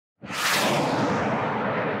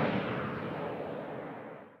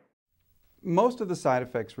Most of the side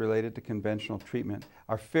effects related to conventional treatment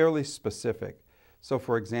are fairly specific. So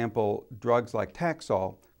for example, drugs like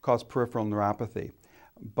Taxol cause peripheral neuropathy,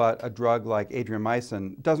 but a drug like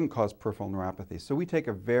adriamycin doesn't cause peripheral neuropathy. So we take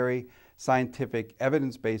a very scientific,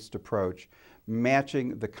 evidence-based approach,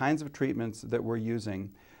 matching the kinds of treatments that we're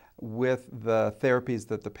using with the therapies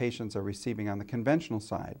that the patients are receiving on the conventional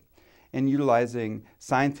side, and utilizing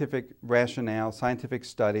scientific rationale, scientific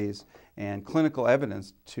studies, and clinical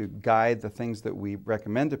evidence to guide the things that we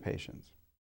recommend to patients.